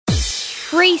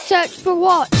Research for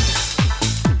what?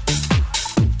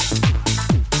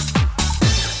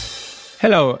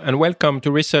 Hello and welcome to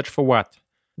Research for What,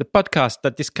 the podcast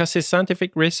that discusses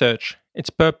scientific research, its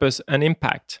purpose and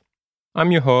impact.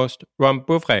 I'm your host, Ron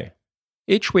Bouvray.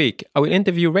 Each week, I will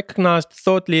interview recognized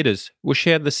thought leaders who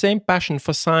share the same passion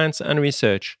for science and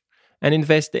research and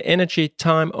invest the energy,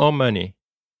 time or money.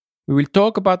 We will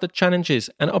talk about the challenges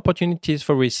and opportunities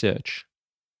for research.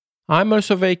 I'm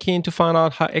also very keen to find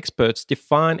out how experts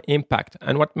define impact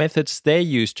and what methods they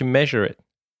use to measure it.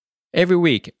 Every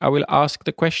week, I will ask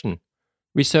the question,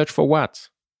 research for what?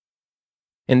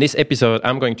 In this episode,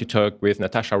 I'm going to talk with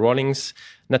Natasha Rawlings.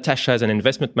 Natasha is an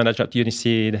investment manager at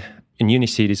Uniseed, and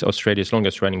Uniseed is Australia's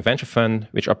longest-running venture fund,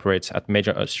 which operates at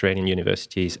major Australian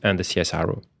universities and the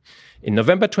CSIRO. In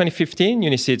November 2015,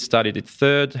 Uniseed started its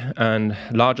third and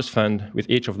largest fund with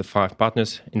each of the 5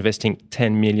 partners, investing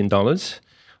 $10 million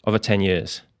over 10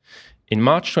 years. In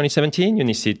March 2017,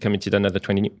 Uniseed committed another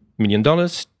 $20 million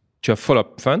to a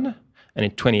follow-up fund, and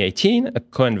in 2018, a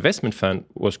co-investment fund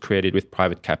was created with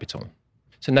private capital.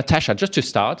 So Natasha, just to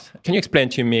start, can you explain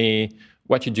to me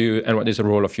what you do and what is the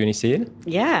role of Uniseed?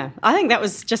 Yeah, I think that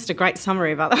was just a great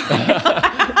summary, by the way.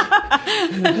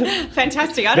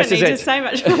 Fantastic. I don't need to say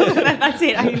much more. That's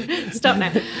it. I can stop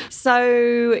now.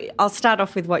 So I'll start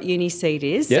off with what Uniseed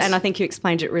is. Yes. And I think you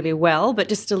explained it really well, but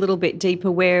just a little bit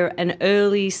deeper. We're an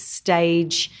early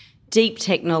stage deep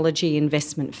technology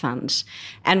investment fund,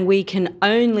 and we can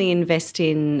only invest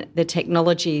in the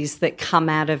technologies that come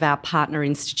out of our partner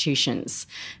institutions.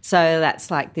 So that's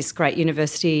like this great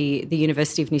university, the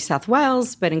University of New South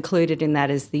Wales, but included in that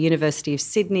is the University of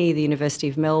Sydney, the University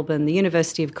of Melbourne, the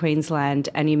University of Queensland,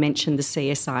 and you mentioned the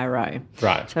CSIRO.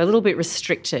 Right. So a little bit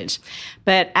restricted.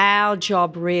 But our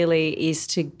job really is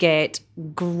to get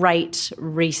great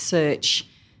research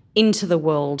into the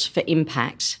world for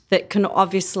impact that can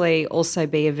obviously also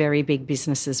be a very big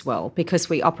business as well, because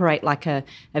we operate like a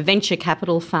venture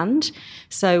capital fund.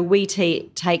 So we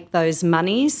take those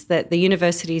monies that the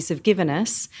universities have given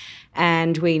us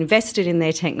and we invest it in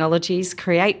their technologies,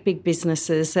 create big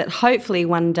businesses that hopefully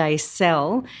one day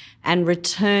sell and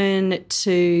return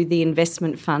to the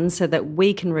investment fund so that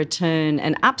we can return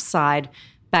an upside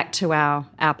back to our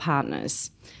partners.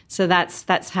 So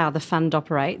that's how the fund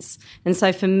operates. And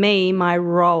so for me, my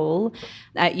role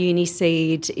at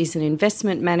Uniseed is an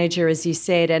investment manager, as you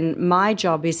said, and my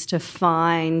job is to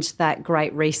find that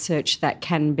great research that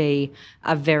can be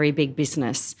a very big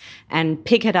business and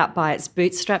pick it up by its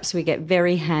bootstraps. We get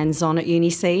very hands-on at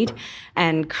Uniseed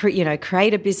and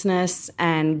create a business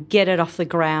and get it off the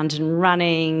ground and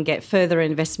running, get further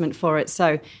investment for it.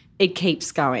 So it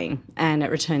keeps going and it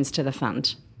returns to the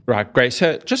fund. Right, great.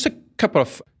 So just a couple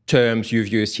of terms you've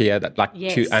used here that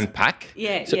to unpack.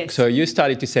 Yeah, yes. So you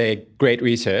started to say great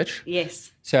research.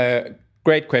 Yes. So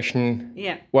great question.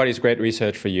 Yeah. What is great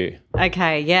research for you?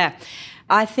 Okay, yeah.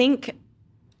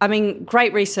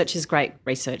 Great research is great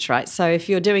research, right? So if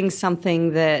you're doing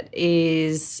something that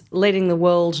is letting the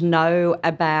world know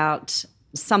about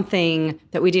something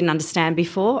that we didn't understand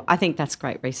before, I think that's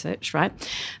great research, right?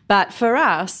 But for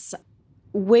us,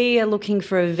 we are looking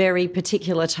for a very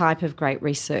particular type of great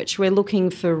research. We're looking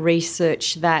for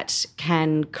research that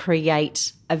can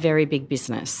create a very big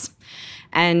business.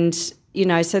 And,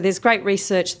 so there's great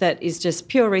research that is just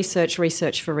pure research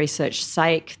for research's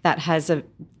sake, that has an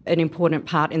important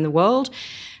part in the world.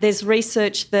 There's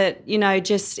research that,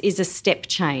 just is a step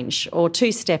change or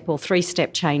 2-step or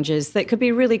 3-step changes that could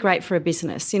be really great for a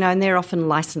business, and they're often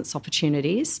license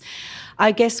opportunities.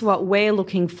 I guess what we're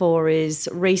looking for is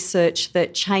research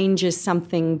that changes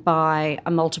something by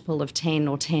a multiple of 10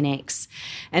 or 10x.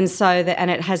 And and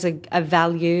it has a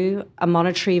value, a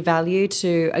monetary value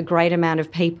to a great amount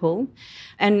of people.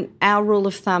 And our rule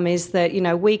of thumb is that,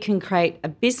 we can create a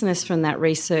business from that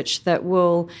research that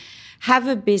will have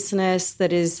a business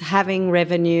that is having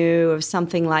revenue of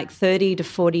something like $30 to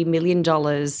 $40 million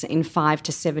in 5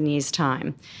 to 7 years'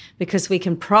 time, because we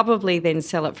can probably then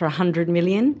sell it for $100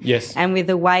 million. Yes. And with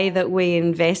the way that we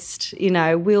invest,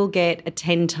 we'll get a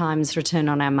 10 times return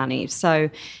on our money.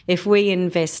 So if we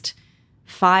invest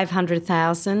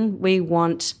 $500,000, we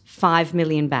want $5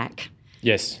 million back.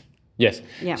 Yes.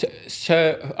 Yeah.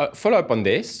 So follow up on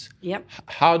this. Yep.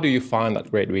 How do you find that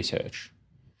great research?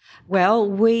 Well,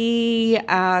 we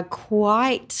are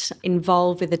quite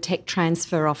involved with the tech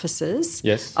transfer offices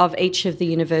of each of the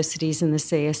universities in the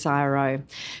CSIRO.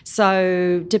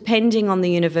 So depending on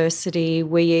the university,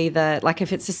 we either, like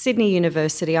if it's a Sydney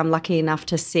University, I'm lucky enough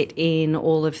to sit in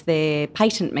all of their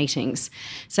patent meetings.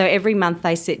 So every month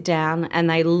they sit down and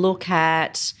they look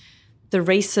at the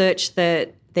research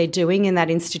that they're doing in that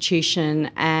institution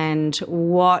and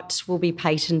what will be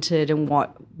patented and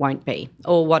what won't be,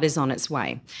 or what is on its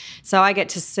way. So I get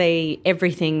to see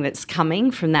everything that's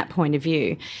coming from that point of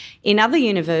view. In other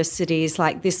universities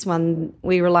like this one,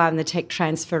 we rely on the Tech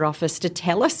Transfer Office to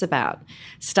tell us about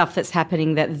stuff that's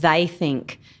happening that they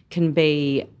think can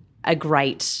be a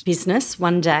great business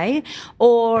one day.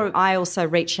 Or I also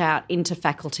reach out into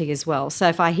faculty as well. So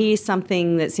if I hear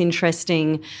something that's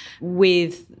interesting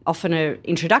with often an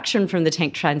introduction from the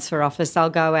Tech Transfer Office,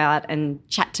 I'll go out and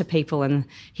chat to people and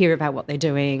hear about what they're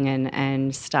doing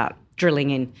and start drilling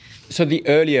in. So the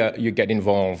earlier you get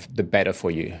involved, the better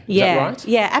for you. Is that right?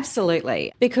 Yeah,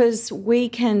 absolutely. Because we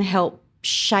can help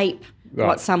shape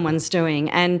what someone's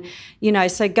doing. And,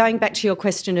 so going back to your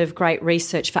question of great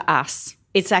research for us,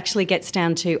 it actually gets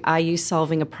down to, are you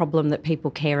solving a problem that people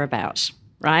care about,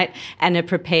 right, and are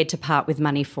prepared to part with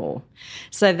money for?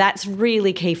 So that's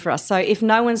really key for us. So if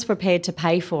no one's prepared to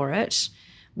pay for it,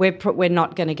 we're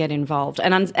not going to get involved.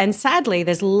 And sadly,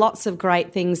 there's lots of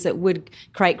great things that would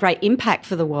create great impact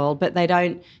for the world, but they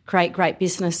don't create great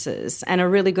businesses. And a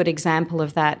really good example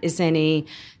of that is any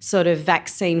sort of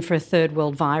vaccine for a third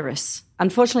world virus.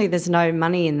 Unfortunately, there's no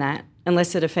money in that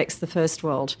unless it affects the first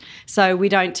world. So we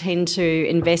don't tend to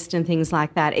invest in things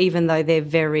like that, even though they're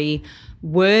very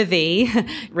worthy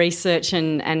research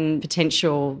and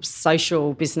potential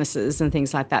social businesses and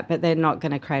things like that, but they're not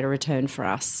going to create a return for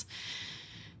us.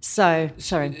 So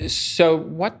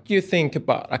what do you think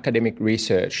about academic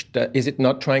research? Is it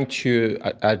not trying to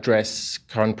address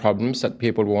current problems that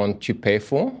people want to pay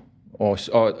for? Or is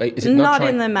it not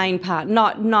in the main part,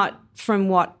 not from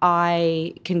what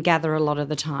I can gather a lot of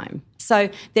the time. So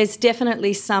there's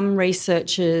definitely some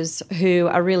researchers who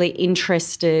are really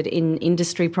interested in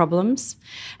industry problems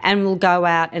and will go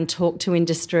out and talk to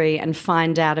industry and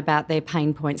find out about their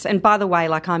pain points. And by the way,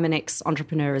 I'm an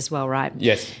ex-entrepreneur as well, right?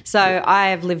 Yes. So I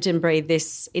have lived and breathed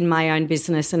this in my own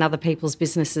business and other people's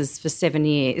businesses for 7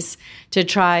 years to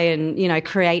try and,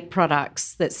 create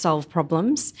products that solve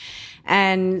problems.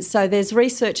 And so there's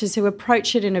researchers who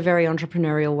approach it in a very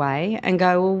entrepreneurial way and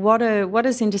go, well, what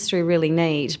does industry really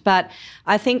need? But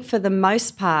I think for the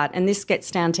most part, and this gets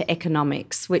down to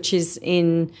economics, which is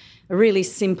in really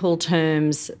simple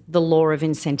terms, the law of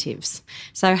incentives.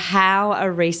 So how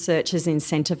are researchers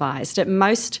incentivised? At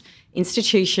most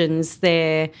institutions,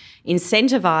 they're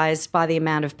incentivised by the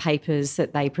amount of papers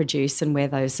that they produce and where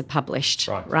those are published,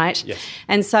 right? Yes.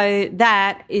 And so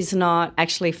that is not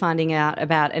actually finding out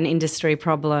about an industry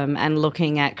problem and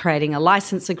looking at creating a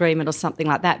license agreement or something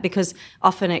like that, because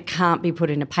often it can't be put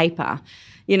in a paper.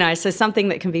 So something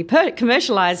that can be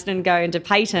commercialised and go into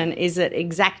patent is at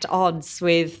exact odds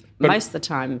with most of the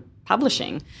time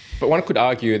publishing. But one could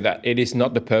argue that it is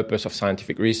not the purpose of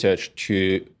scientific research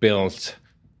to build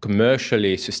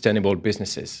commercially sustainable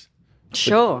businesses.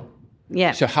 Sure,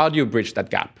 yeah. So how do you bridge that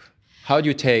gap? How do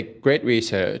you take great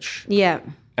research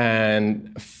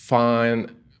and find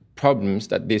problems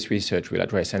that this research will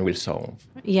address and will solve?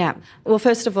 Yeah. Well,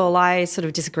 first of all, I sort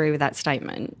of disagree with that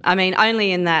statement. I mean,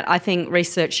 only in that I think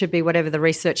research should be whatever the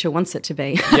researcher wants it to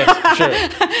be. Yes, sure.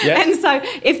 Yes. And so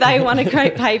if they want to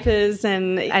create papers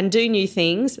and do new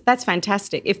things, that's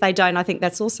fantastic. If they don't, I think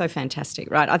that's also fantastic,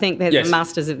 right? I think they're the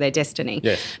masters of their destiny.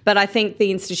 Yes. But I think the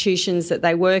institutions that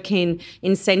they work in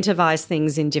incentivise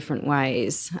things in different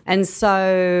ways. And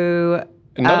so...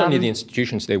 And not only the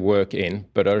institutions they work in,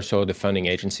 but also the funding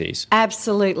agencies.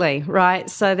 Absolutely, right?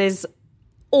 So there's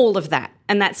all of that.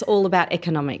 And that's all about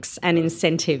economics and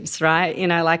incentives, right?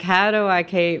 How do I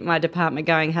keep my department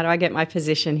going? How do I get my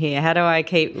position here? How do I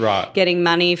keep getting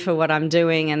money for what I'm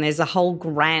doing? And there's a whole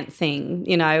grant thing,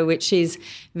 which is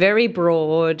very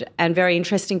broad and very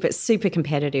interesting, but super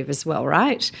competitive as well,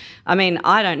 right? I mean,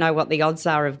 I don't know what the odds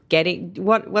are of getting,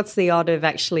 what's the odd of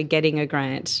actually getting a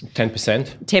grant?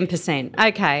 10%. 10%.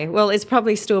 Okay. Well, it's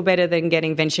probably still better than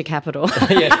getting venture capital.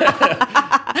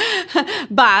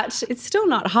 But it's still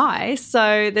not high.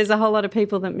 So there's a whole lot of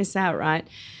people that miss out, right?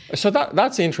 So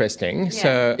that's interesting. Yeah.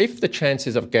 So if the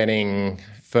chances of getting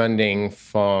funding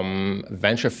from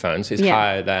venture funds is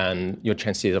higher than your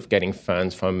chances of getting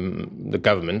funds from the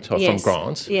government or from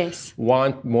grants,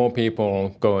 want more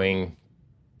people going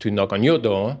to knock on your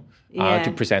door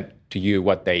to present to you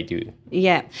what they do?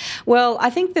 Yeah. Well, I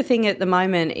think the thing at the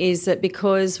moment is that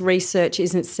because research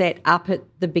isn't set up at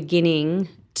the beginning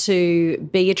to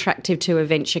be attractive to a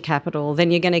venture capital,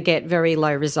 then you're going to get very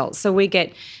low results. So we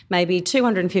get maybe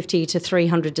 250 to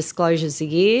 300 disclosures a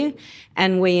year,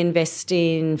 and we invest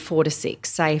in 4 to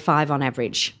 6, say 5 on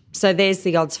average. So there's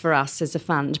the odds for us as a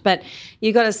fund. But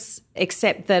you've got to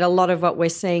accept that a lot of what we're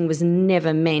seeing was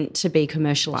never meant to be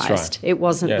commercialised. Right. It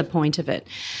wasn't the point of it.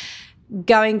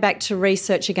 going back to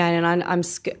research again, and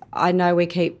I know we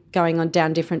keep going on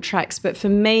down different tracks, but for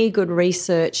me, good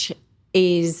research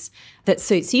that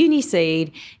suits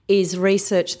Uniseed is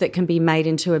research that can be made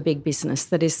into a big business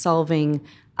that is solving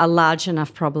a large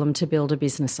enough problem to build a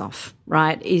business off,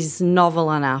 right? Is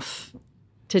novel enough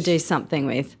to do something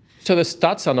with. So the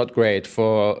stats are not great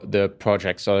for the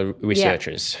projects or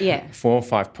researchers. Yeah. 4 or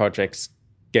 5 projects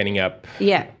getting up.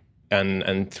 Yeah.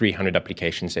 And 300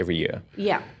 applications every year.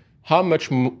 Yeah. How much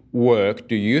work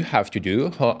do you have to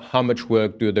do? How much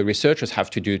work do the researchers have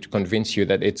to do to convince you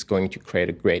that it's going to create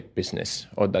a great business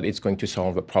or that it's going to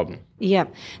solve a problem? Yeah.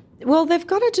 Well, they've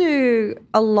got to do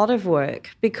a lot of work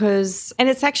and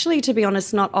it's actually, to be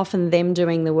honest, not often them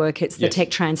doing the work, it's the tech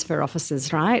transfer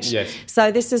officers, right? Yes.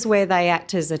 So this is where they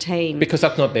act as a team. Because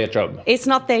that's not their job. It's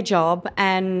not their job,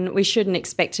 and we shouldn't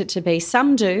expect it to be.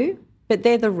 Some do, but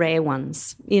they're the rare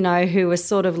ones, who are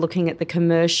sort of looking at the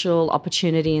commercial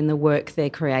opportunity in the work they're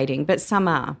creating. But some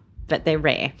are, but they're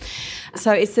rare.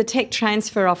 So it's the tech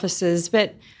transfer officers,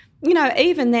 but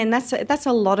even then, that's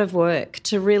a lot of work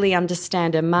to really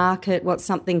understand a market, what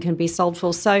something can be sold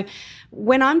for. So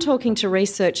when I'm talking to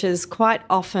researchers, quite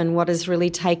often what is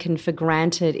really taken for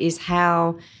granted is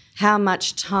how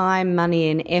much time, money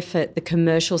and effort the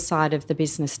commercial side of the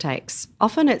business takes.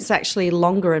 Often it's actually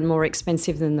longer and more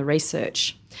expensive than the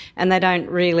research, and they don't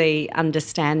really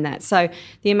understand that. So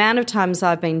the amount of times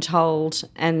I've been told,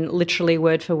 and literally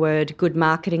word for word, good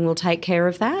marketing will take care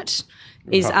of that,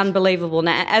 is unbelievable.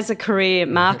 Now, as a career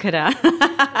marketer,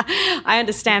 I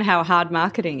understand how hard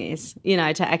marketing is,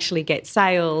 to actually get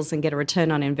sales and get a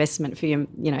return on investment for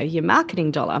your marketing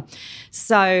dollar.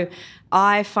 So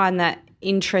I find that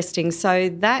interesting. So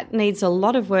that needs a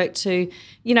lot of work to,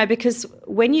 because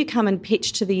when you come and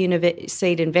pitch to the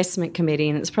Uniseed Investment Committee,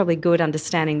 and it's probably good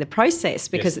understanding the process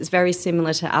because it's very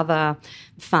similar to other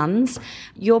funds,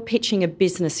 you're pitching a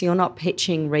business, you're not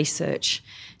pitching research.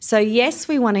 So yes,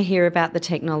 we want to hear about the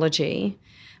technology,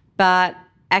 but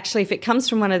actually if it comes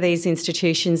from one of these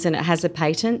institutions and it has a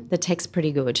patent, the tech's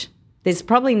pretty good. There's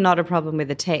probably not a problem with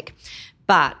the tech,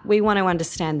 but we want to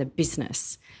understand the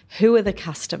business. Who are the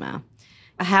customer?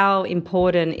 How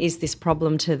important is this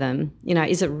problem to them?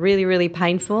 Is it really, really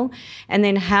painful? And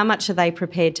then how much are they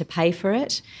prepared to pay for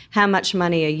it? How much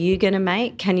money are you going to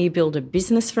make? Can you build a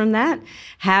business from that?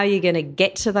 How are you going to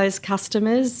get to those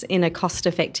customers in a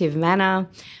cost-effective manner?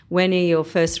 When are your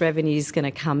first revenues going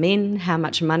to come in? How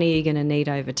much money are you going to need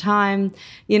over time?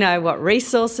 What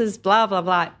resources, blah, blah,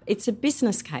 blah. It's a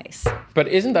business case. But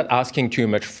isn't that asking too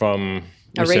much from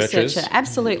a researcher?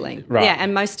 Absolutely. Right. Yeah,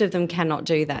 and most of them cannot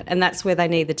do that. And that's where they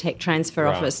need the tech transfer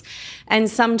office. And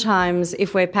sometimes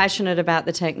if we're passionate about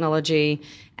the technology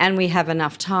and we have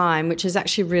enough time, which is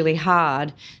actually really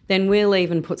hard, then we'll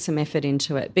even put some effort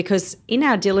into it. Because in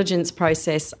our diligence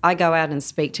process, I go out and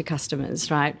speak to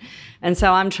customers, right? And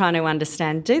so I'm trying to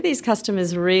understand, do these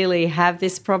customers really have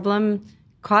this problem?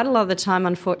 Quite a lot of the time,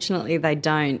 unfortunately, they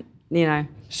don't,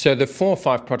 So the 4 or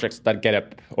 5 projects that get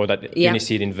up or that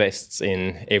Uniseed invests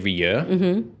in every year,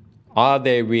 are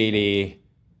they really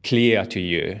clear to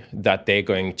you that they're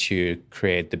going to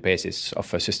create the basis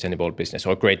of a sustainable business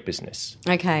or a great business?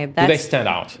 Okay. Do they stand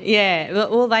out? Yeah.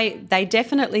 Well, they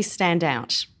definitely stand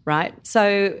out, right?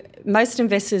 So most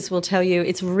investors will tell you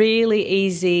it's really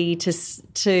easy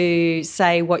to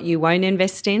say what you won't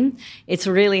invest in. It's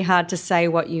really hard to say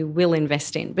what you will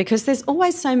invest in because there's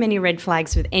always so many red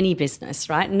flags with any business,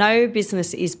 right? No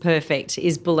business is perfect,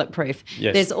 is bulletproof.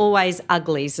 Yes. There's always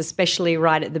uglies, especially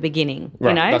right at the beginning,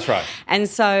 Right, that's right. And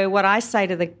so what I say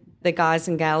to the guys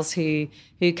and gals who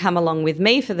come along with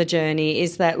me for the journey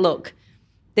is that, look,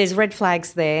 there's red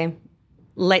flags there.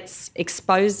 Let's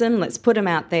expose them. Let's put them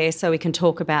out there so we can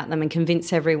talk about them and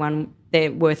convince everyone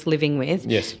they're worth living with.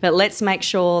 Yes. But let's make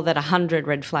sure that 100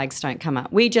 red flags don't come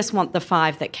up. We just want the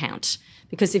 5 that count.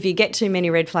 Because if you get too many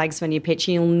red flags when you pitch,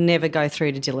 you'll never go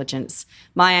through to diligence.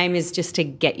 My aim is just to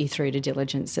get you through to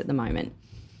diligence at the moment.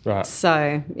 Right.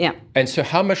 So, yeah. And so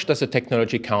how much does the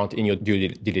technology count in your due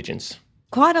diligence?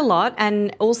 Quite a lot,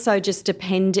 and also just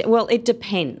it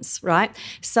depends, right?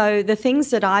 So the things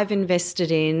that I've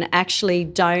invested in actually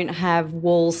don't have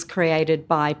walls created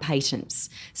by patents.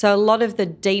 So a lot of the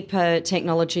deeper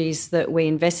technologies that we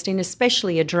invest in,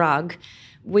 especially a drug,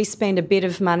 we spend a bit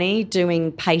of money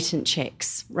doing patent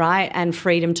checks, right, and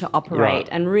freedom to operate, Right.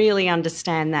 and really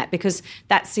understand that, because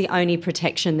that's the only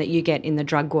protection that you get in the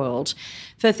drug world.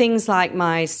 For things like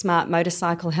my smart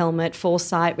motorcycle helmet,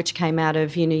 Foresight, which came out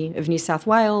of Uni of New South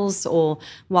Wales, or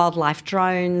wildlife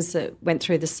drones that went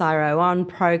through the CSIRO On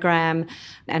program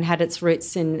and had its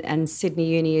roots in Sydney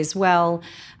Uni as well,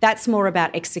 that's more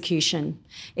about execution.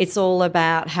 It's all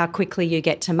about how quickly you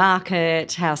get to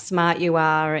market, how smart you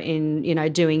are in,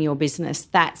 doing your business.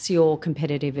 That's your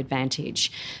competitive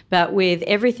advantage. But with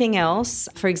everything else,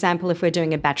 for example, if we're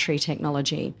doing a battery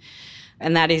technology,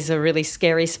 and that is a really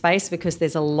scary space because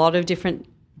there's a lot of different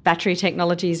battery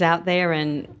technologies out there,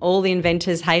 and all the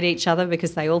inventors hate each other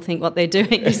because they all think what they're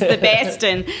doing is the best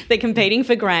and they're competing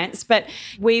for grants. But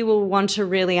we will want to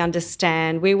really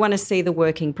understand. We want to see the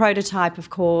working prototype, of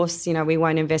course. We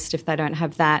won't invest if they don't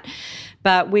have that.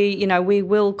 But we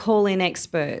will call in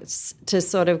experts to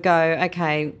sort of go,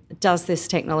 okay, does this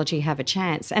technology have a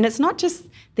chance? And it's not just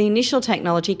the initial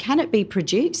technology. Can it be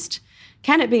produced?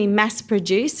 Can it be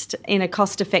mass-produced in a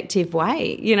cost-effective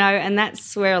way? And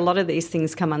that's where a lot of these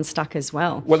things come unstuck as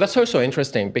well. Well, that's also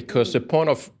interesting because the point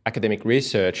of academic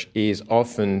research is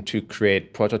often to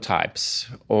create prototypes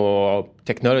or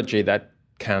technology that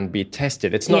can be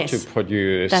tested. It's not to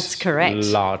produce that's correct.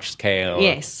 Large-scale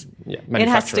It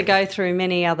has to go through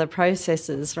many other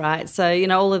processes, right? So,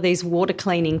 all of these water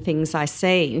cleaning things I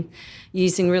see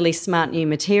using really smart new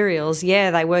materials,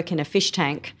 they work in a fish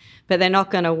tank, but they're not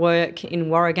going to work in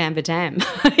Warragamba Dam.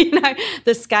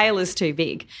 The scale is too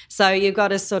big. So you've got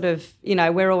to sort of,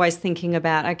 we're always thinking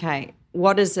about, okay,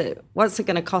 what's it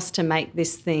going to cost to make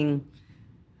this thing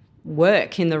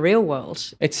work in the real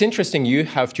world? It's interesting you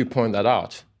have to point that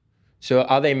out. So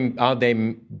are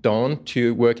they done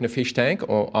to work in a fish tank,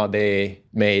 or are they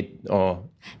made or?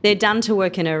 They're done to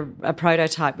work in a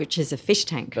prototype, which is a fish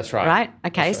tank. That's right. Right?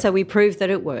 Okay, That's right. So we proved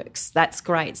that it works. That's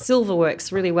great. Silver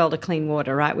works really well to clean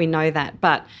water, right? We know that.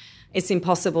 But it's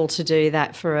impossible to do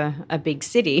that for a big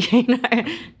city,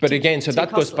 But again, so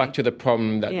that goes back to the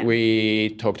problem that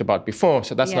we talked about before.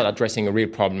 So that's not addressing a real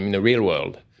problem in the real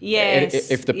world.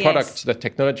 Yes. If the product, the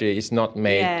technology is not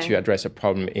made to address a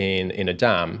problem in a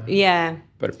dam,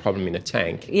 but a problem in a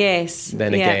tank,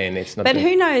 then again, it's not. But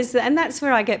who knows? And that's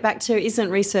where I get back to,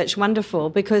 isn't research wonderful?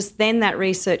 Because then that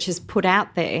research is put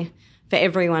out there for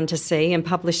everyone to see and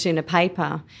published in a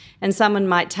paper, and someone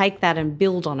might take that and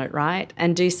build on it, right,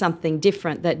 and do something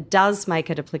different that does make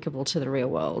it applicable to the real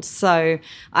world. So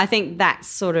I think that's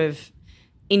sort of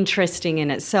interesting in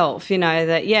itself,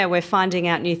 that, we're finding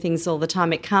out new things all the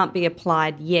time. It can't be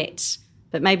applied yet,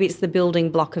 but maybe it's the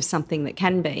building block of something that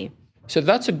can be. So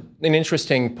that's an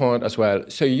interesting point as well.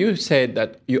 So you said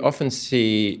that you often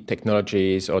see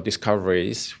technologies or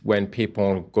discoveries when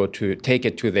people go to take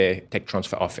it to the tech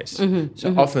transfer office.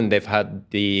 So often they've had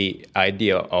the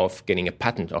idea of getting a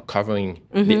patent or covering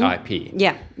the IP.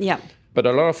 Yeah. But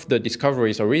a lot of the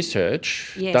discoveries or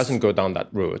research doesn't go down that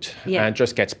route and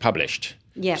just gets published.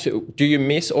 Yeah. So do you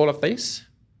miss all of this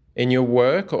in your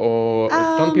work, or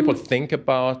don't people think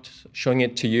about showing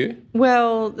it to you?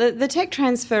 Well, the tech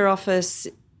transfer office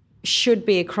should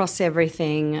be across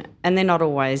everything, and they're not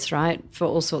always, right, for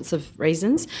all sorts of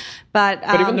reasons. But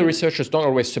even the researchers don't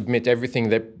always submit everything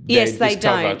that they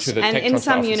discover don't. to the and tech in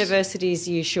transfer some office. universities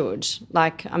you should.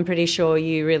 Like, I'm pretty sure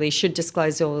you really should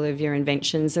disclose all of your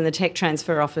inventions, and the tech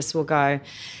transfer office will go,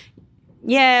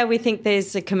 we think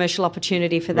there's a commercial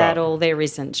opportunity for that, or there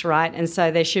isn't, right? And so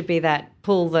there should be that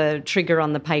pull the trigger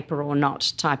on the paper or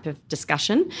not type of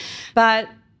discussion. But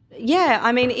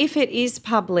if it is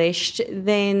published,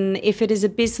 then if it is a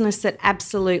business that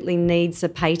absolutely needs a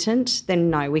patent, then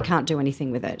no, we can't do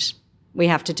anything with it. We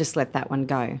have to just let that one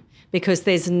go, because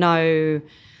there's no,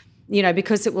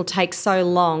 because it will take so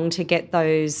long to get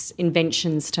those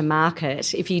inventions to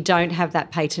market. If you don't have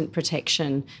that patent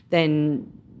protection,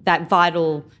 then that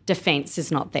vital defence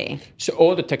is not there. So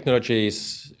all the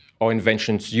technologies or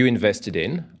inventions you invested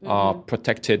in are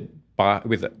protected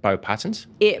by patents?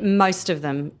 Most of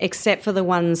them, except for the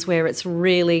ones where it's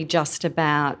really just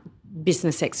about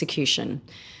business execution.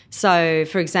 So,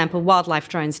 for example, Wildlife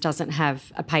Drones doesn't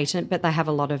have a patent, but they have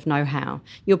a lot of know-how.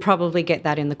 You'll probably get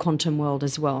that in the quantum world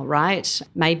as well, right?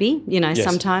 Maybe,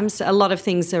 sometimes. A lot of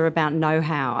things are about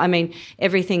know-how. I mean,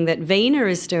 everything that Veena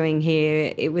is doing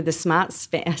here with the Smart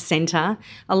Centre,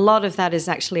 a lot of that is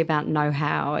actually about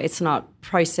know-how. It's not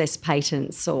process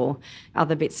patents or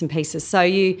other bits and pieces. So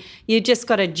you just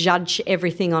got to judge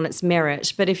everything on its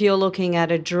merit. But if you're looking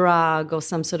at a drug or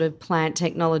some sort of plant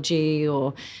technology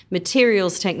or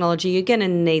materials technology, you're going to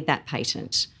need that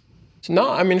patent. So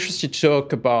now I'm interested to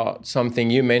talk about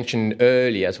something you mentioned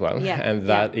earlier as well, and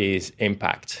that is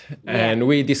impact. And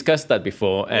we discussed that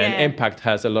before, and impact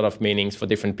has a lot of meanings for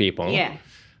different people. Yeah.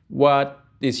 What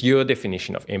is your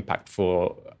definition of impact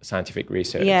for scientific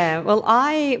research? Yeah,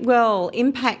 well,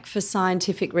 impact for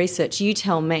scientific research, you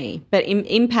tell me, but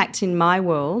impact in my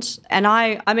world, and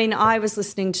I was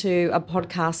listening to a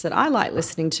podcast that I like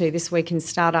listening to this week in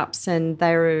startups, and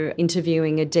they were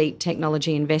interviewing a deep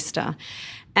technology investor.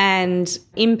 And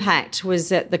impact was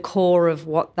at the core of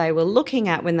what they were looking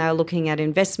at when they were looking at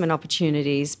investment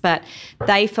opportunities. But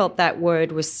they felt that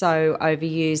word was so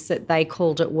overused that they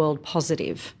called it world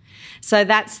positive. So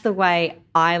that's the way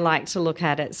I like to look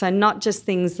at it. So not just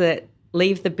things that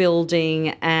leave the building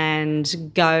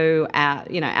and go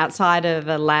out, outside of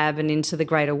a lab and into the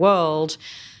greater world.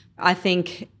 I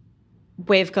think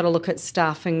we've got to look at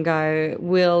stuff and go,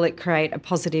 will it create a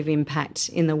positive impact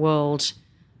in the world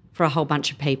for a whole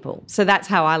bunch of people? So that's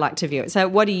how I like to view it. So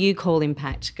what do you call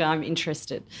impact? I'm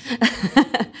interested.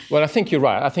 Well, I think you're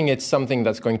right. I think it's something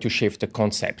that's going to shift the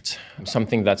concept,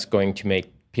 something that's going to make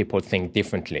people think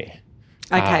differently.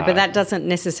 Okay, but that doesn't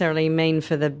necessarily mean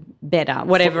for the better,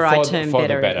 whatever I term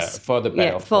better is. For the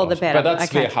better, of for course. the better. But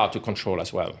that's very hard to control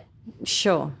as well.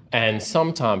 Sure. And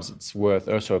sometimes it's worth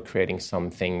also creating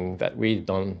something that we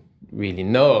don't really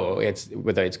know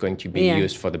whether it's going to be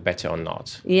used for the better or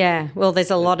not. Yeah, well,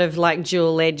 there's a lot of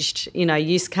dual-edged,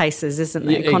 use cases, isn't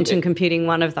there? Quantum computing,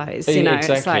 one of those.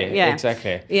 Exactly.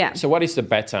 Exactly. Yeah. So what is the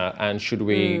better, and should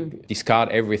we discard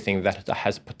everything that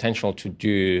has potential to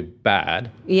do bad?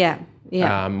 Yeah.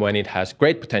 When it has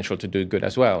great potential to do good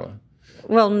as well.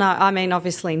 Well, no,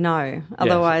 obviously no.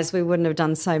 Otherwise, we wouldn't have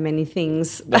done so many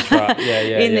things That's right.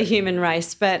 in the human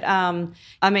race. But,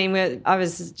 I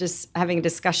was just having a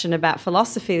discussion about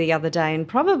philosophy the other day, and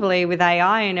probably with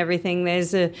AI and everything,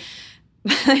 there's a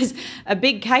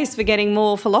big case for getting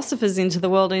more philosophers into the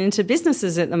world and into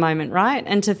businesses at the moment, right?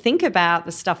 And to think about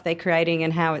the stuff they're creating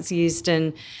and how it's used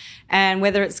and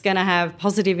whether it's going to have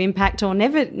positive impact or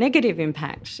negative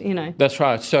impact, That's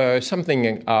right. So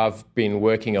something I've been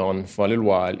working on for a little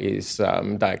while is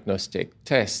diagnostic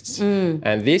tests.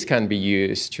 And these can be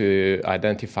used to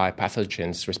identify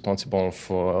pathogens responsible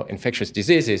for infectious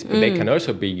diseases, but they can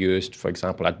also be used, for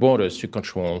example, at borders to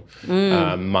control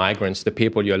migrants, the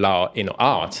people you allow in or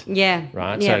out. Yeah.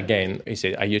 Right? Yeah. So again,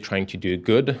 are you trying to do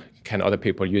good? Can other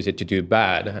people use it to do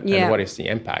bad? And what is the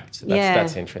impact?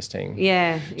 That's interesting.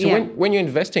 Yeah. So when you're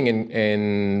investing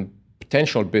in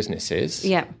potential businesses,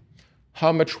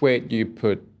 how much weight do you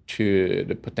put to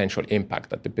the potential impact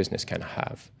that the business can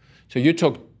have? So you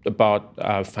talked about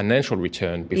financial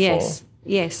return before.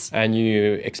 Yes. And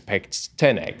you expect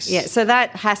 10x. Yeah, so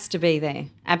that has to be there,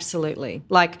 absolutely.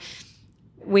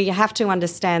 We have to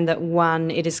understand that,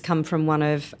 one, it has come from one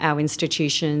of our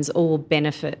institutions or will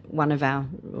benefit one of our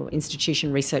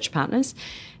institution research partners.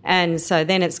 And so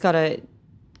then it's got to,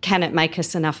 can it make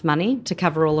us enough money to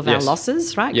cover all of our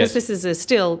losses, right? Because this is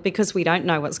still, because we don't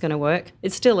know what's going to work,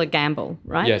 it's still a gamble,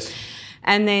 right? Yes.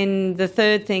 And then the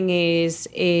third thing is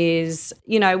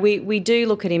we do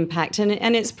look at impact,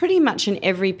 and it's pretty much in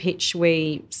every pitch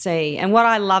we see. And what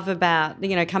I love about,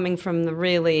 coming from the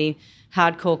really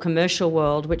hardcore commercial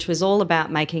world, which was all about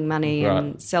making money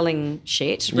and selling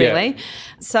shit, really. Yeah.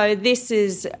 So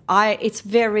it's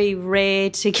very rare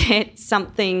to get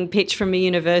something pitched from a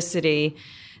university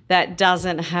that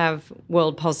doesn't have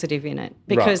world positive in it,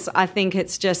 because I think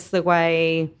it's just the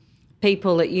way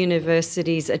people at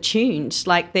universities are tuned.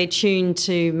 They're tuned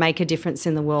to make a difference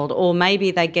in the world, or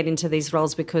maybe they get into these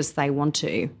roles because they want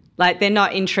to. They're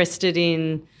not interested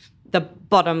in the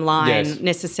bottom line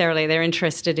necessarily. They're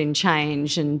interested in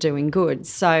change and doing good.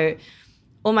 So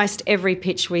almost every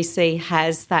pitch we see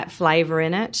has that flavour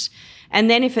in it. And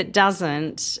then if it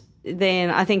doesn't, then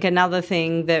I think another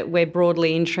thing that we're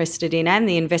broadly interested in, and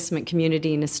the investment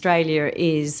community in Australia,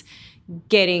 is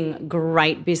getting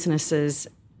great businesses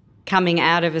coming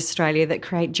out of Australia that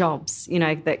create jobs,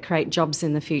 that create jobs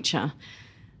in the future.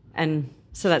 And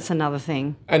so that's another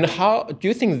thing. And how do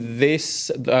you think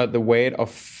the weight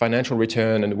of financial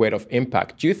return and the weight of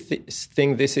impact, do you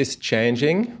think this is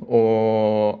changing,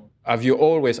 or have you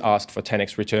always asked for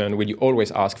 10x return? Will you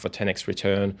always ask for 10x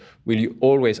return? Will you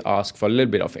always ask for a little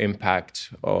bit of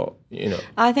impact, or,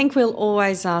 I think we'll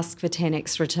always ask for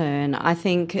 10x return. I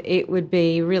think it would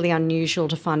be really unusual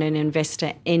to find an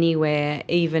investor anywhere,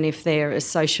 even if they're a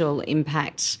social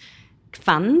impact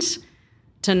fund,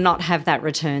 to not have that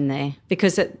return there,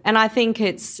 and I think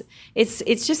it's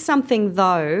just something,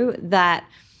 though, that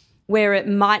where it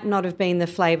might not have been the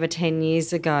flavour 10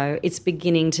 years ago, it's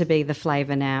beginning to be the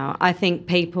flavour now. I think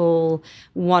people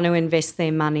want to invest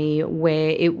their money where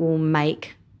it will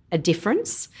make a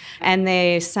difference. And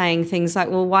they're saying things like,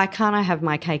 well, why can't I have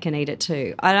my cake and eat it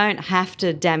too? I don't have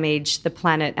to damage the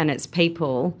planet and its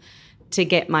people to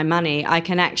get my money. I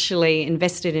can actually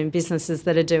invest it in businesses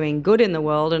that are doing good in the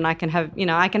world, and I can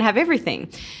have everything.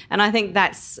 And I think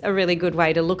that's a really good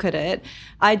way to look at it.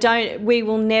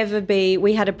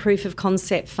 We had a proof of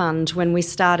concept fund when we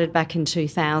started back in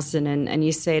 2000, and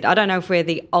you said, I don't know if we're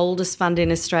the oldest fund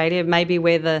in Australia, maybe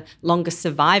we're the longest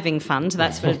surviving fund,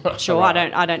 that's for sure.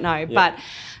 Right. I don't know. Yeah.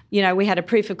 But, we had a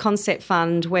proof of concept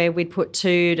fund where we'd put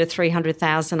 200,000 to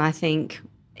 300,000, I think,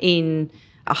 in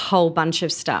a whole bunch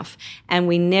of stuff, and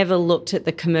we never looked at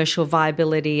the commercial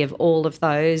viability of all of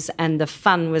those, and the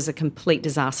fund was a complete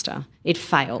disaster. It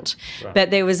failed. Right. But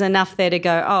there was enough there to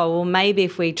go, oh, well, maybe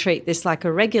if we treat this like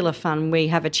a regular fund, we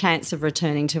have a chance of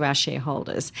returning to our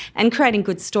shareholders and creating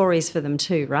good stories for them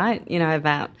too, right?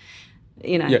 Yeah,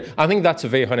 I think that's a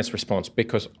very honest response,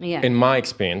 because in my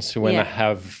experience, when I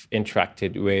have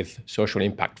interacted with social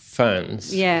impact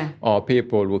funds, or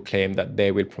people who claim that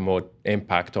they will promote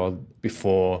impact or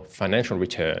before financial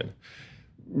return,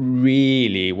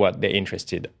 really what they're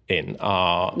interested in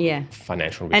are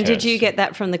financial returns. And did you get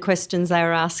that from the questions they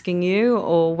were asking you,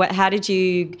 or how did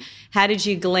you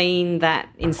glean that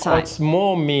insight? It's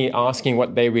more me asking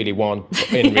what they really want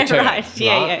in return. Right.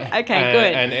 Yeah. Okay.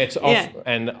 Good. And it's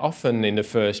and often in the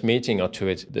first meeting or two,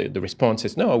 it's the response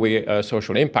is, no, we're a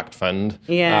social impact fund.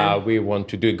 Yeah. We want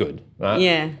to do good.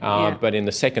 Right? But in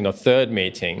the second or third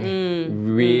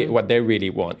meeting, what they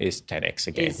really want is 10x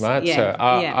again. Right. So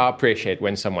I appreciate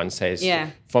when someone says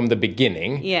from the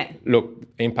beginning, look,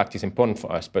 impact is important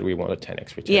for us, but we want a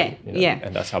 10x return.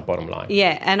 And that's our bottom line.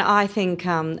 Yeah, and I think,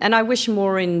 and I wish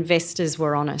more investors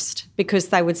were honest, because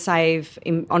they would save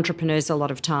entrepreneurs a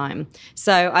lot of time.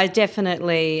 So I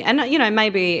definitely, and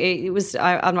maybe it was,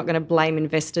 I'm not going to blame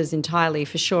investors entirely,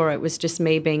 for sure. It was just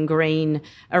me being green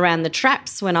around the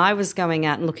traps when I was going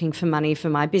out and looking for money for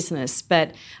my business.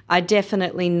 But I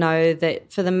definitely know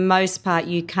that for the most part,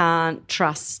 you can't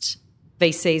trust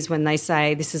VCs when they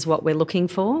say this is what we're looking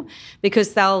for,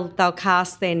 because they'll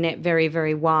cast their net very,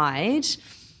 very wide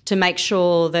to make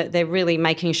sure that they're really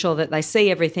making sure that they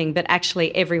see everything, but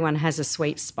actually everyone has a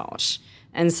sweet spot.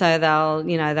 And so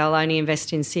they'll only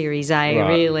invest in Series A,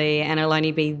 really, and it'll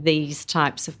only be these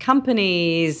types of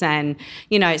companies. And,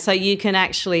 so you can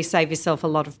actually save yourself a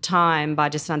lot of time by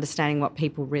just understanding what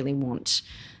people really want.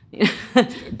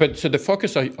 But so the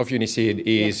focus of Uniseed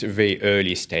is very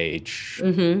early stage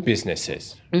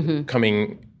businesses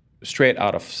coming straight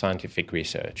out of scientific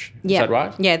research. Is that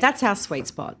right? Yeah, that's our sweet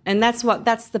spot. And that's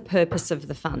the purpose of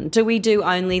the fund. Do we do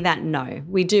only that? No.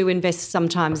 We do invest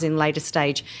sometimes in later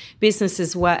stage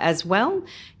businesses as well.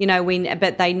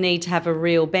 But they need to have a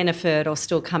real benefit or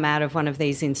still come out of one of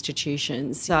these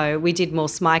institutions. So we did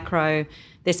Morse Micro.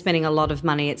 They're spending a lot of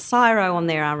money at CSIRO on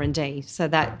their R&D. So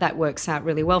that works out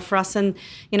really well for us. And,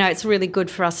 it's really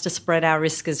good for us to spread our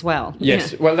risk as well.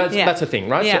 Yes. Well, that's the thing,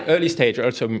 right? Yeah. So early stage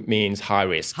also means high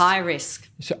risk. High risk.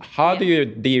 So how do you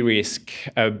de-risk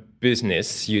a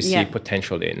business you see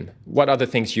potential in? What are the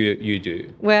things you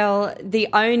do? Well, the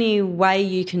only way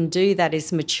you can do that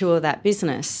is mature that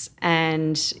business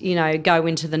and, go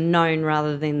into the known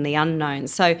rather than the unknown.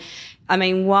 So,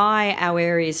 why our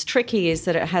area is tricky is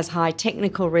that it has high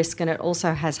technical risk and it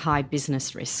also has high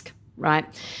business risk, right?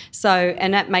 So,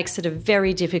 and that makes it a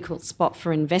very difficult spot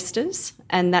for investors,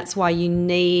 and that's why you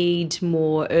need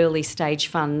more early stage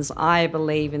funds, I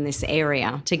believe, in this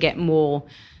area to get more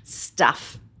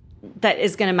stuff that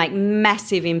is going to make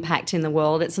massive impact in the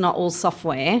world. It's not all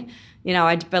software.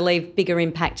 I believe bigger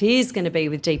impact is going to be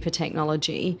with deeper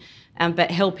technology,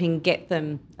 but helping get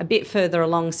them a bit further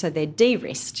along so they're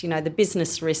de-risked. The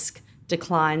business risk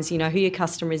declines, who your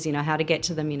customer is, how to get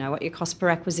to them, what your cost per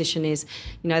acquisition is,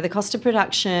 the cost of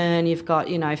production, you've got,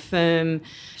 firm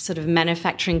sort of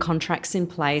manufacturing contracts in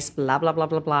place, blah, blah, blah,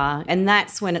 blah, blah. And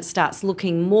that's when it starts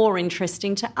looking more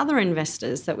interesting to other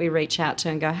investors that we reach out to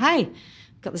and go, hey,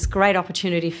 got this great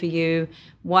opportunity for you.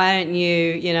 Why don't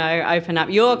you, open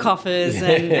up your coffers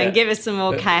and give us some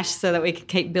more cash so that we can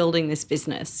keep building this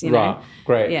business, Right,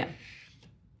 great. Yeah.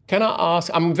 Can I ask,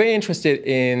 I'm very interested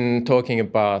in talking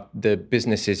about the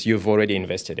businesses you've already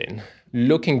invested in.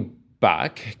 Looking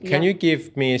back, can you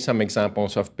give me some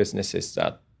examples of businesses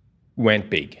that went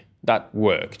big, that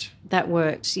worked? That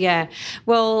worked, yeah.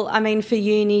 Well, for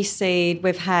Uniseed,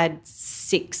 we've had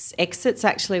 6 exits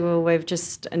actually. Well, we've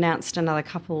just announced another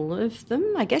couple of them,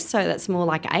 I guess. So that's more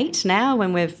like 8 now,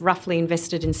 when we've roughly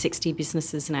invested in 60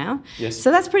 businesses now. Yes. So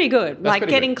that's pretty good. That's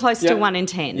pretty getting good. close to 1 in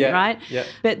 10, right? Yeah.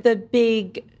 But the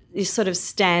big sort of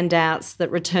standouts that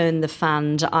returned the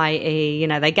fund, i.e.,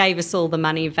 they gave us all the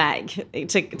money back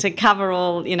to cover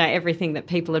all, everything that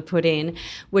people had put in,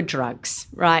 were drugs,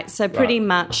 right? So pretty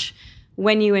much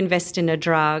when you invest in a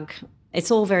drug, it's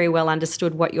all very well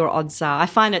understood what your odds are. I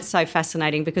find it so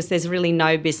fascinating because there's really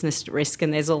no business risk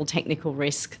and there's all technical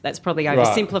risk. That's probably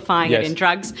oversimplifying it in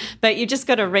drugs. But you just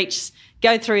got to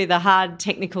go through the hard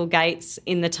technical gates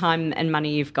in the time and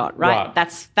money you've got, right?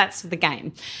 That's the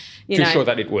game. To ensure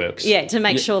that it works. Yeah, to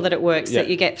make sure that it works, that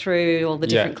you get through all the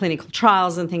different clinical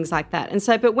trials and things like that. And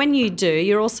so, but when you do,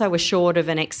 you're also assured of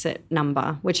an exit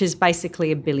number, which is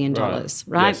basically $1 billion,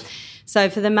 right? Yes. So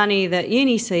for the money that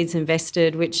Uniseed's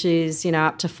invested, which is,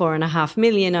 up to $4.5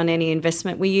 million on any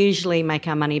investment, we usually make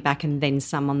our money back and then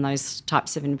some on those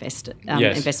types of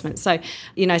investments. So, so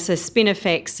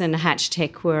Spinifex and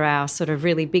HatchTech were our sort of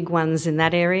really big ones in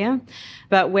that area.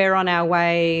 But we're on our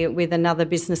way with another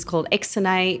business called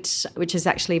Exonate, which is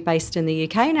actually based in the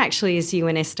UK and actually is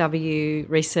UNSW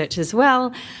research as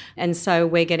well. And so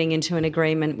we're getting into an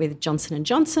agreement with Johnson &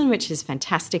 Johnson, which is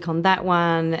fantastic on that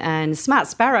one. And Smart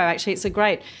Sparrow, actually, it's a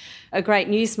great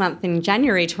news month in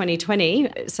January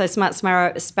 2020. So Smart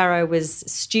Sparrow was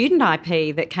student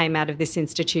IP that came out of this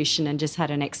institution and just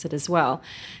had an exit as well.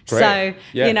 Great.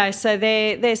 So, so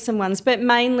there's some ones, but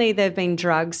mainly they've been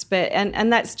drugs.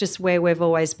 And that's just where we've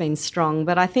always been strong.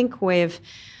 But I think with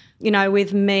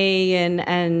me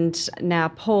and now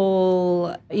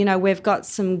Paul, we've got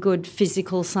some good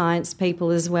physical science people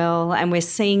as well, and we're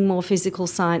seeing more physical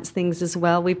science things as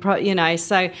well.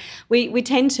 So we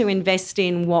tend to invest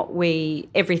in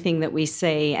everything that we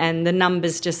see, and the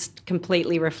numbers just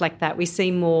completely reflect that. We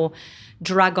see more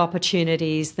drug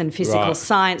opportunities than physical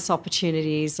science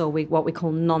opportunities, or what we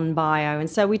call non-bio, and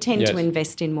so we tend to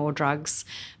invest in more drugs.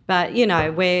 But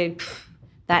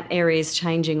that area is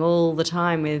changing all the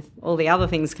time with all the other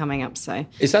things coming up. So,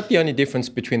 is that the only difference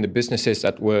between the businesses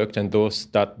that worked and those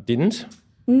that didn't?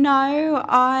 No,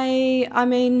 I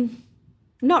mean,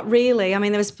 not really. I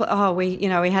mean, there was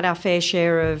we had our fair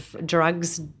share of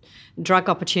drug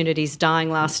opportunities dying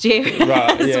last year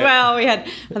as well. We had,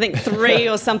 I think, 3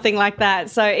 or something like that.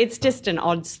 So it's just an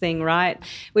odds thing, right?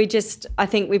 I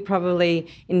think we probably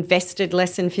invested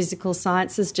less in physical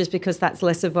sciences just because that's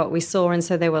less of what we saw, and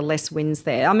so there were less wins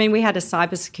there. I mean, we had a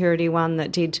cybersecurity one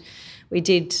that we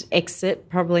did exit,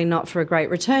 probably not for a great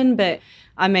return, but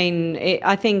I mean,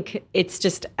 I think it's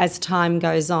just as time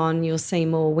goes on, you'll see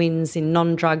more wins in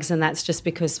non-drugs, and that's just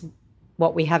because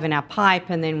what we have in our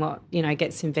pipe and then what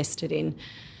gets invested in.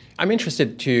 I'm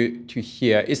interested to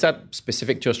hear, is that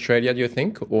specific to Australia, do you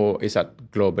think, or is that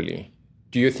globally?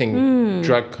 Do you think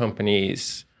drug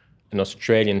companies, an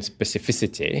Australian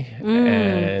specificity,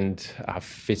 and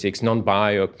physics,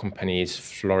 non-bio companies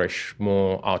flourish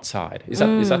more outside? Is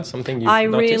that something you've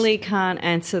noticed? Really can't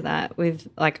answer that with,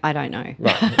 I don't know.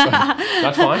 Right.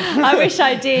 That's fine. I wish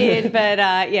I did, but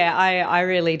I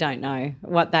really don't know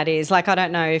what that is. I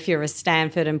don't know if you're a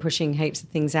Stanford and pushing heaps of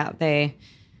things out there,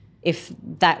 if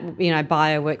that,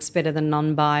 bio works better than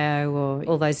non-bio or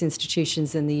all those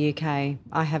institutions in the UK.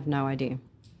 I have no idea.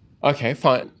 Okay,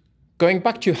 fine. Going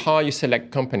back to how you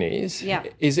select companies,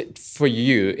 is it for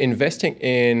you investing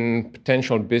in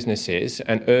potential businesses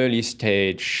and early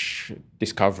stage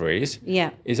discoveries? Yeah.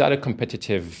 Is that a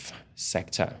competitive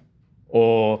sector?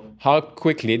 Or how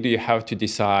quickly do you have to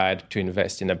decide to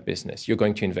invest in a business? You're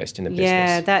going to invest in a business.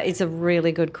 Yeah, that is a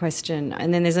really good question.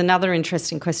 And then there's another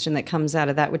interesting question that comes out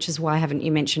of that, which is why haven't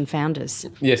you mentioned founders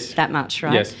that much,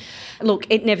 right? Yes. Look,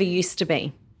 it never used to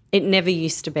be. It never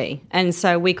used to be. And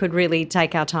so we could really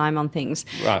take our time on things.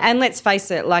 Right. And let's face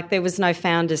it, there was no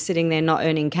founders sitting there not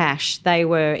earning cash. They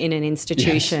were in an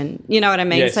institution. Yes. You know what I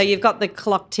mean? Yes. So you've got the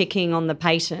clock ticking on the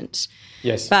patent.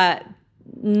 Yes. But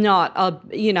not,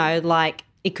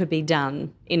 it could be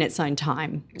done in its own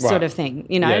time, sort of thing.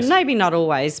 Yes. Maybe not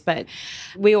always, but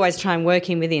we always try and work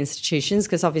in with the institutions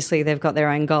because obviously they've got their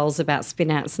own goals about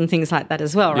spin-outs and things like that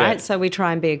as well, right? So we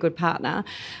try and be a good partner.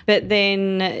 But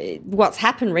then what's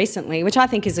happened recently, which I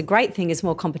think is a great thing, is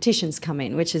more competitions come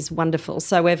in, which is wonderful.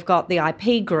 So we've got the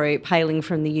IP group hailing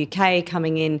from the UK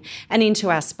coming in and into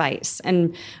our space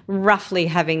and roughly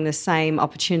having the same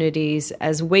opportunities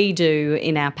as we do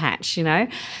in our patch,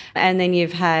 And then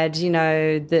you've had,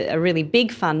 a really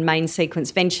big fund, Main Sequence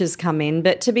Ventures, come in.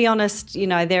 But to be honest,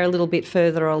 they're a little bit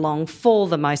further along for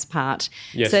the most part.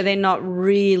 Yes. So they're not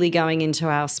really going into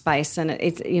our space. And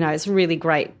it's really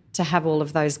great to have all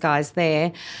of those guys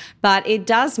there. But it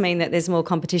does mean that there's more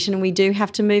competition, and we do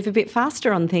have to move a bit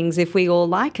faster on things if we all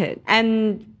like it.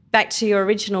 And back to your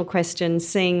original question,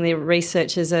 seeing the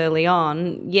researchers early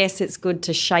on, yes, it's good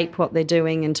to shape what they're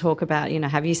doing and talk about,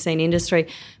 have you seen industry?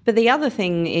 But the other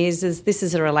thing is this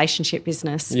is a relationship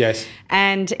business. Yes.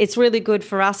 And it's really good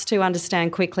for us to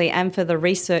understand quickly and for the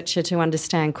researcher to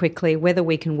understand quickly whether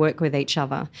we can work with each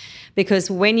other. Because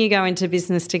when you go into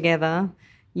business together,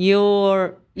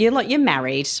 you're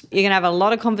married. You're going to have a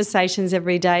lot of conversations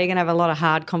every day. You're going to have a lot of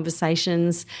hard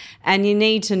conversations. And you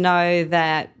need to know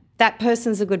that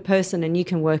person's a good person and you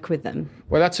can work with them.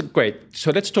 Well, that's great.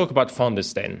 So let's talk about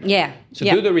founders then. Yeah. So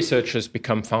do the researchers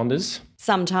become founders?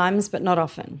 Sometimes, but not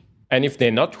often. And if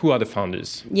they're not, who are the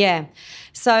founders? Yeah.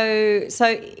 So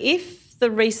if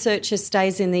the researcher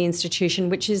stays in the institution,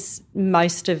 which is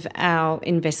most of our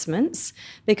investments,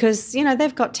 because,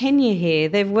 they've got tenure here.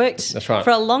 They've worked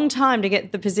for a long time to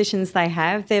get the positions they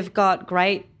have. They've got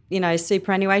great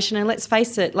superannuation. And let's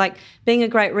face it, like being a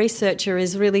great researcher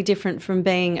is really different from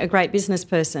being a great business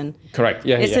person. Correct.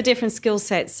 Yeah. It's a different skill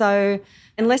set. So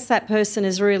unless that person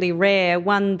is really rare,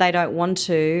 one, they don't want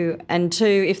to. And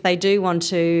two, if they do want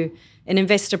to, an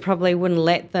investor probably wouldn't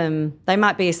let them. They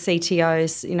might be a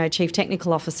CTO, chief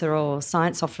technical officer or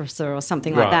science officer or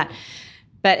something like that.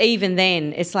 But even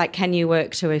then, it's like, can you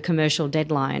work to a commercial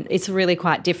deadline? It's really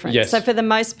quite different. Yes. So for the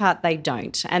most part, they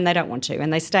don't, and they don't want to,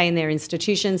 and they stay in their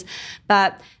institutions.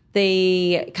 But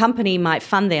the company might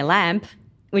fund their LAMP,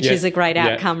 which is a great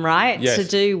outcome, right? Yes. To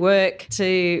do work,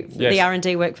 the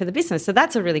R&D work for the business. So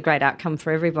that's a really great outcome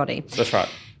for everybody. That's right.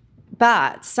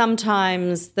 But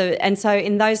sometimes, and so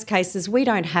in those cases, we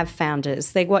don't have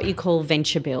founders. They're what you call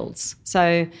venture builds.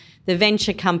 So the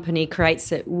venture company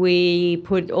creates it. We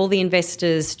put all the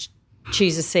investors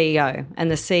choose a CEO,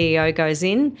 and the CEO goes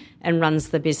in and runs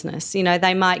the business.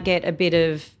 They might get a bit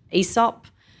of ESOP,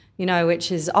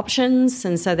 which is options,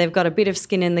 and so they've got a bit of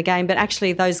skin in the game, but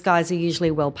actually those guys are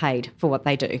usually well paid for what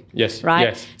they do. Yes. Right?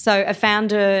 Yes. So a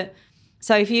founder...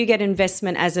 So if you get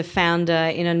investment as a founder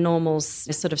in a normal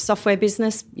sort of software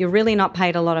business, you're really not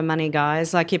paid a lot of money,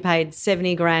 guys. Like you're paid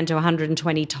 70 grand to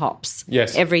 120 tops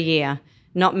every year.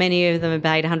 Not many of them are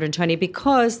paid 120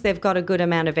 because they've got a good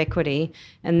amount of equity,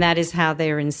 and that is how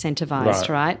they're incentivized,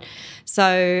 right?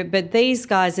 So, but these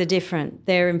guys are different.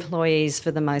 They're employees for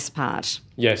the most part.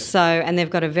 Yes. So, and they've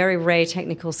got a very rare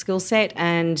technical skill set,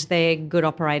 and they're good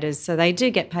operators. So they do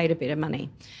get paid a bit of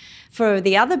money. For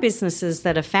the other businesses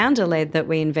that are founder-led that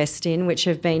we invest in, which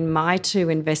have been my two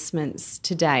investments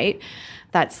to date,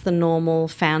 that's the normal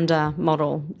founder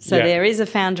model. So there is a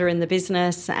founder in the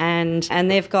business, and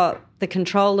they've got the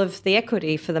control of the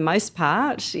equity for the most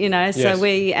part, So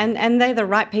and they're the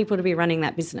right people to be running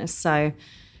that business. So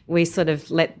we sort of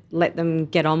let them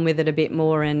get on with it a bit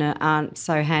more and aren't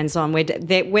so hands-on.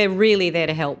 We're really there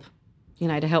to help.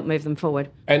 To help move them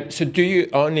forward. And so do you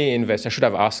only invest, I should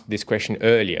have asked this question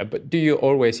earlier, but do you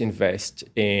always invest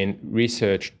in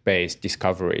research-based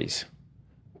discoveries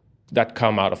that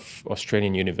come out of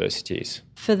Australian universities?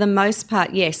 For the most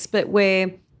part, yes, but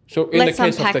let's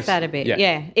unpack that a bit.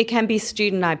 Yeah. It can be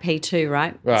student IP too,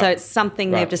 right? So it's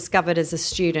something they've discovered as a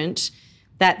student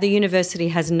that the university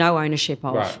has no ownership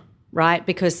of. Right,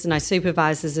 because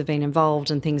supervisors have been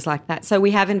involved and things like that. So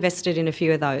we have invested in a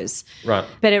few of those. Right.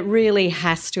 But it really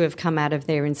has to have come out of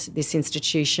this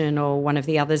institution or one of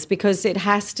the others, because it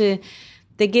has to.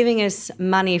 They're giving us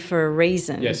money for a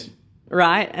reason. Yes.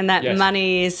 Right, and that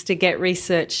money is to get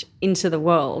research into the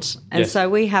world, and so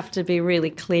we have to be really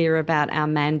clear about our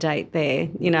mandate there,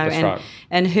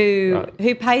 and who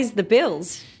pays the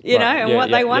bills, and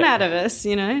what they want out of us,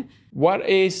 What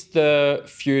is the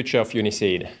future of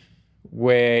Uniseed?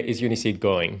 Where is Uniseed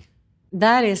going?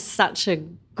 That is such a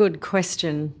good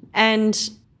question. And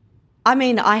I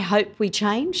mean, I hope we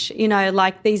change.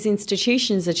 Like these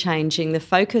institutions are changing. The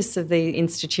focus of the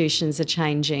institutions are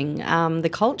changing. The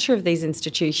culture of these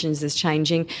institutions is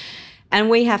changing. And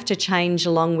we have to change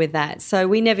along with that. So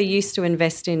we never used to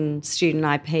invest in student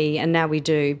IP, and now we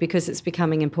do because it's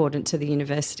becoming important to the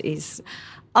universities.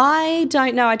 I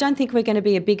don't know. I don't think we're going to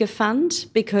be a bigger fund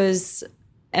because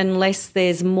unless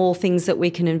there's more things that we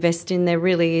can invest in, there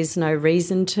really is no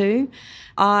reason to.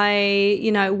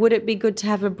 Would it be good to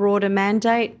have a broader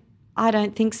mandate? I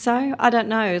don't think so. I don't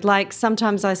know. Like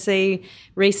sometimes I see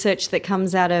research that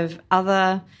comes out of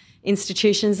other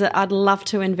institutions that I'd love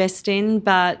to invest in,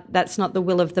 but that's not the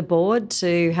will of the board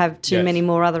to have too many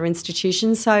more other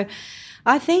institutions. So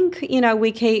I think,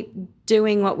 we keep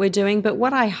doing what we're doing, but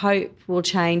what I hope will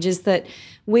change is that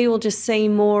we will just see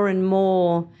more and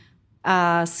more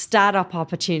startup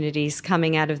opportunities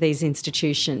coming out of these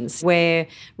institutions where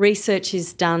research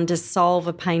is done to solve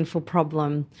a painful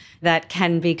problem that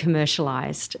can be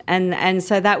commercialised. And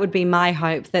so that would be my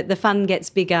hope, that the fund gets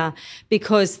bigger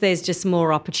because there's just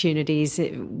more opportunities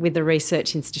with the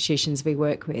research institutions we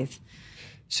work with.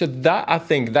 So I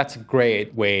think that's a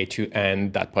great way to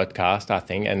end that podcast, I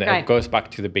think, and it goes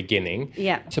back to the beginning.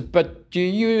 Yeah. But do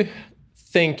you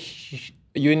think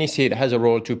UniSeed has a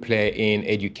role to play in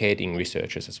educating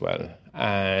researchers as well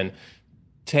and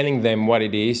telling them what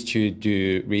it is to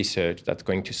do research that's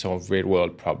going to solve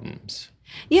real-world problems?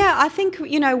 Yeah, I think,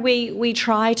 we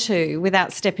try to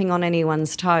without stepping on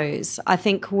anyone's toes. I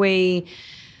think we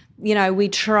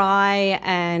try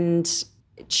and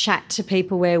chat to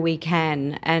people where we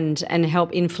can and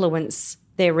help influence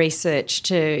their research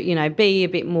to, be a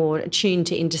bit more attuned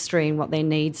to industry and what their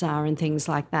needs are and things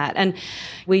like that. And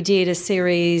we did a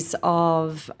series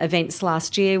of events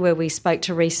last year where we spoke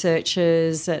to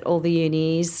researchers at all the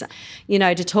unis,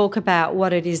 to talk about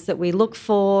what it is that we look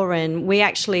for. And we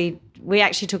actually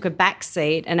took a back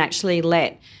seat and actually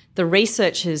let the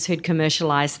researchers who'd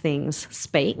commercialised things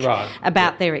speak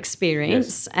about their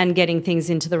experience and getting things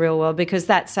into the real world, because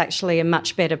that's actually a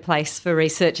much better place for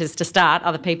researchers to start,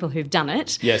 other people who've done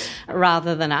it,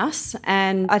 rather than us.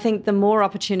 And I think the more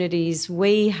opportunities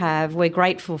we have, we're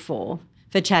grateful for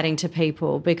chatting to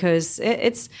people, because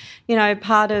it's,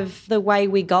 part of the way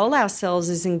we goal ourselves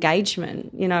is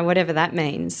engagement, whatever that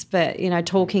means. But,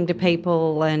 talking to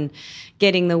people and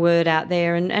getting the word out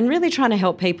there and really trying to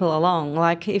help people along.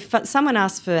 Like if someone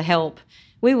asks for help,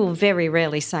 we will very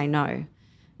rarely say no.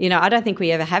 I don't think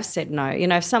we ever have said no.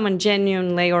 If someone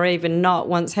genuinely or even not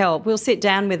wants help, we'll sit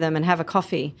down with them and have a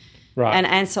coffee and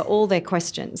answer all their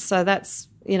questions. So that's,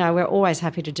 we're always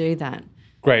happy to do that.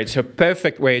 Great. So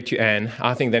perfect way to end.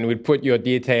 I think then we'll put your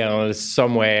details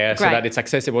somewhere so that it's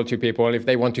accessible to people if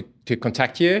they want to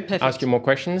contact you, ask you more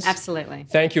questions. Absolutely.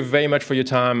 Thank you very much for your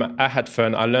time. I had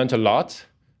fun. I learned a lot.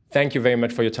 Thank you very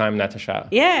much for your time, Natasha.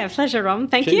 Yeah, pleasure, Rom.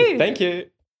 Thank you. Thank you.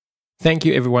 Thank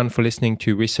you, everyone, for listening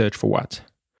to Research for What.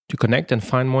 To connect and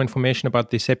find more information about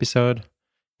this episode,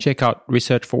 check out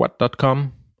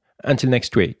researchforwhat.com. Until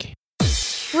next week.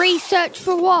 Research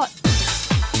for What?